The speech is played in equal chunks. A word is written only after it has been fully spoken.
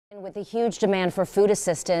With a huge demand for food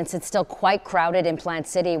assistance, it's still quite crowded in Plant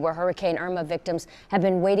City, where Hurricane Irma victims have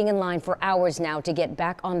been waiting in line for hours now to get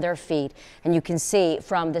back on their feet. And you can see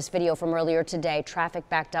from this video from earlier today, traffic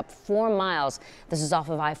backed up 4 miles. This is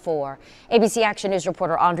off of I-4. ABC Action News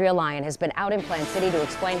reporter Andrea Lyon has been out in Plant City to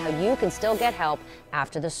explain how you can still get help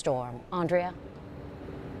after the storm. Andrea?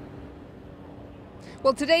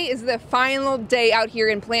 Well, today is the final day out here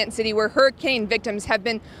in Plant City where hurricane victims have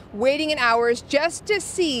been waiting in hours just to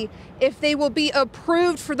see if they will be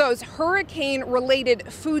approved for those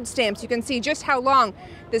hurricane-related food stamps. You can see just how long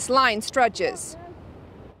this line stretches.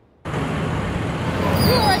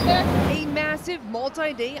 Right there. A massive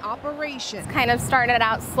multi-day operation. It's kind of started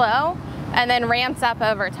out slow and then ramps up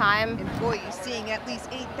over time. Employees seeing at least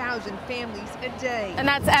 8,000 families a day. And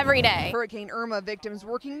that's every day. Hurricane Irma victims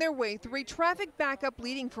working their way through a traffic backup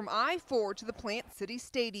leading from I-4 to the Plant City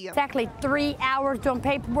Stadium. Exactly 3 hours doing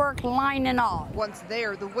paperwork, line and all. Once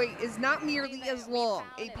there, the wait is not nearly as long.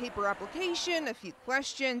 A paper application, a few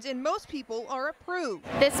questions, and most people are approved.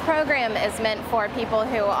 This program is meant for people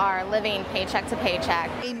who are living paycheck to paycheck.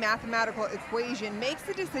 A mathematical equation makes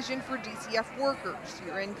the decision for DCF workers.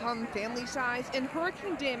 Your income, family size, and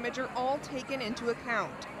hurricane damage are all taken into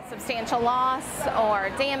account. Substantial loss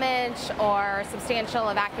or damage or substantial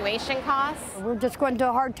evacuation costs. We're just going through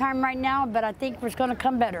a hard time right now, but I think we're going to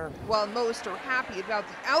come better. While most are happy about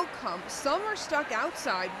the outcome, some are stuck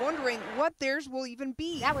outside wondering what theirs will even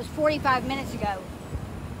be. That was 45 minutes ago,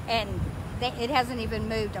 and it hasn't even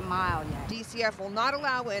moved a mile yet. DCF will not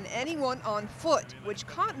allow in anyone on foot, which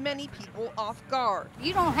caught many people off guard. If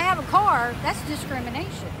you don't have a car, that's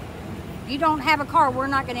discrimination. If you don't have a car, we're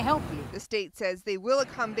not going to help you. The state says they will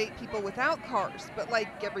accommodate people without cars, but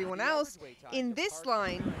like everyone else, in this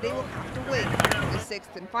line, they will have to wait. The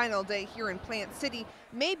sixth and final day here in Plant City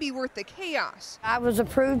may be worth the chaos. I was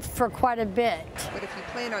approved for quite a bit. But if you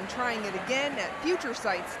plan on trying it again at future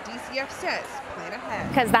sites, DCF says plan ahead.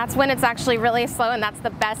 Because that's when it's actually really slow, and that's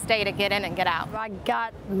the best day to get in and get out. I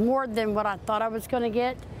got more than what I thought I was going to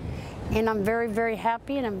get, and I'm very, very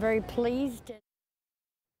happy, and I'm very pleased.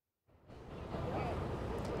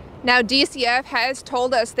 Now, DCF has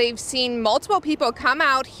told us they've seen multiple people come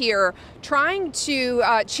out here trying to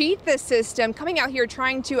cheat the system, coming out here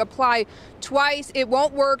trying to apply twice. It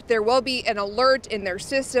won't work. There will be an alert in their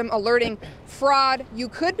system alerting fraud. You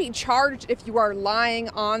could be charged if you are lying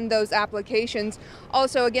on those applications.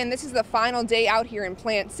 Also, again, this is the final day out here in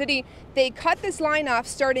Plant City. They cut this line off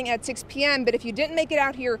starting at 6 p.m., but if you didn't make it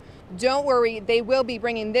out here, don't worry. They will be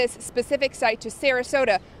bringing this specific site to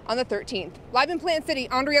Sarasota on the 13th. Live in Plant City,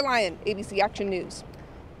 Andrea Lyon, ABC Action News.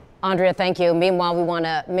 Andrea, thank you. Meanwhile, we want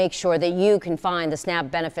to make sure that you can find the SNAP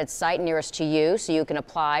benefits site nearest to you so you can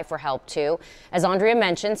apply for help too. As Andrea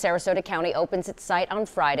mentioned, Sarasota County opens its site on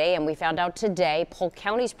Friday, and we found out today Polk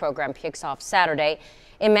County's program kicks off Saturday.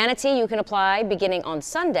 In Manatee, you can apply beginning on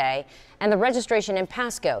Sunday, and the registration in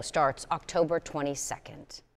Pasco starts October 22nd.